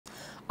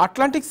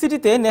Atlantic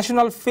সিটিতে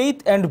national faith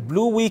and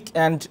blue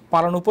weekend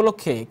পালন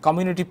উপলক্ষে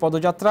কমিউনিটি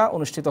পদযাত্রা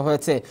অনুষ্ঠিত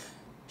হয়েছে।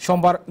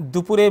 সোমবার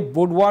দুপুরে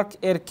বোর্ডওয়ার্ক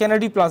এর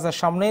কেনেডি প্লাজার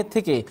সামনে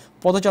থেকে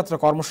পদযাত্রা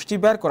কর্মসূচি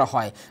বের করা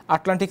হয়।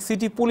 আটলান্টিক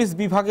সিটি পুলিশ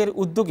বিভাগের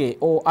উদ্যোগে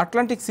ও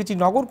আটলান্টিক সিটি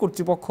নগর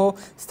কর্তৃপক্ষ,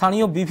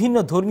 স্থানীয় বিভিন্ন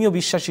ধর্মীয়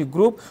বিশ্বাসী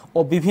গ্রুপ ও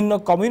বিভিন্ন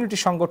কমিউনিটি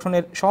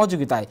সংগঠনের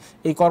সহযোগিতায়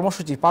এই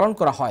কর্মসূচি পালন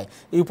করা হয়।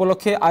 এই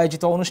উপলক্ষে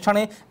আয়োজিত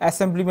অনুষ্ঠানে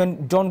অ্যাসেম্বলিম্যান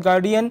ডন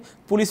গার্ডিয়ান,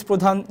 পুলিশ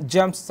প্রধান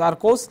জেমস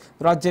সার্কোস,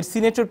 রাজ্যের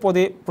সিনেটর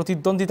পদে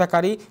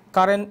প্রতিদ্বন্দ্বিতাকারী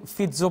current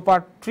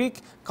ফিটজোপাট্রিক,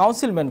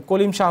 councilman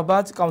Kalim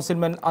Shahbaz,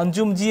 councilman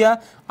Anjum Zia,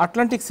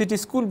 Atlantic city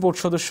school board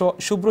সদস্য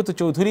সুব্রত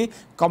চৌধুরী,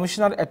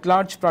 কমিশনার এট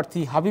লার্জ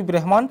প্রার্থী হাবিব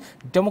রহমান,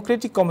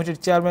 ডেমোক্রেটিক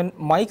কমিটির চেয়ারম্যান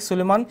মাইক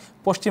সুলেমান,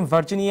 পশ্চিম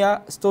ভার্জিনিয়া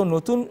স্থ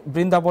নতুন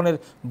বৃন্দাবনের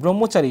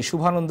ব্রহ্মচারী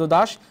Shubhananda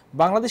Das,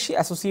 Bangladeshi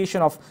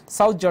association of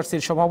south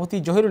জার্সির সভাপতি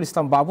জহিরুল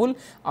ইসলাম বাবুল,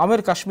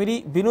 আমের কাশ্মীরি,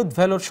 বিনোদ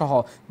ভেলোর সহ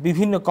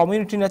বিভিন্ন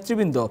কমিউনিটি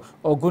নেতৃবৃন্দ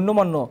ও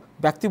গণ্যমান্য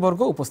ব্যক্তিবর্গ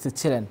উপস্থিত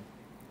ছিলেন।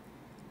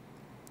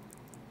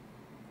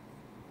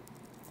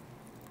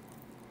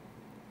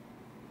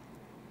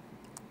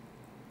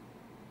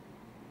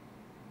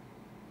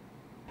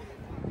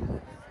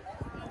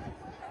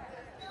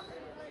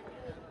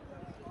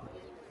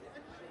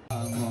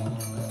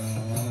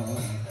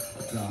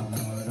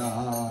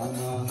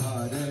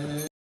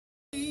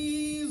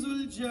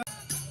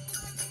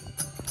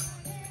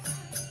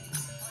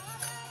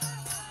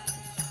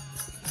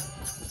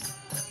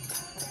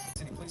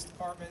 Police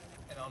Department,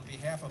 and on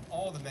behalf of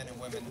all the men and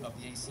women of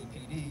the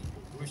ACPD,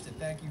 we wish to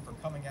thank you for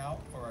coming out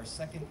for our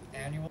second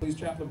annual Police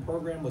Chaplain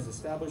Program was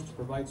established to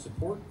provide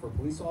support for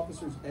police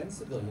officers and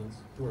civilians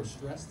who are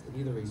stressed in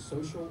either a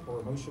social or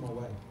emotional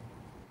way.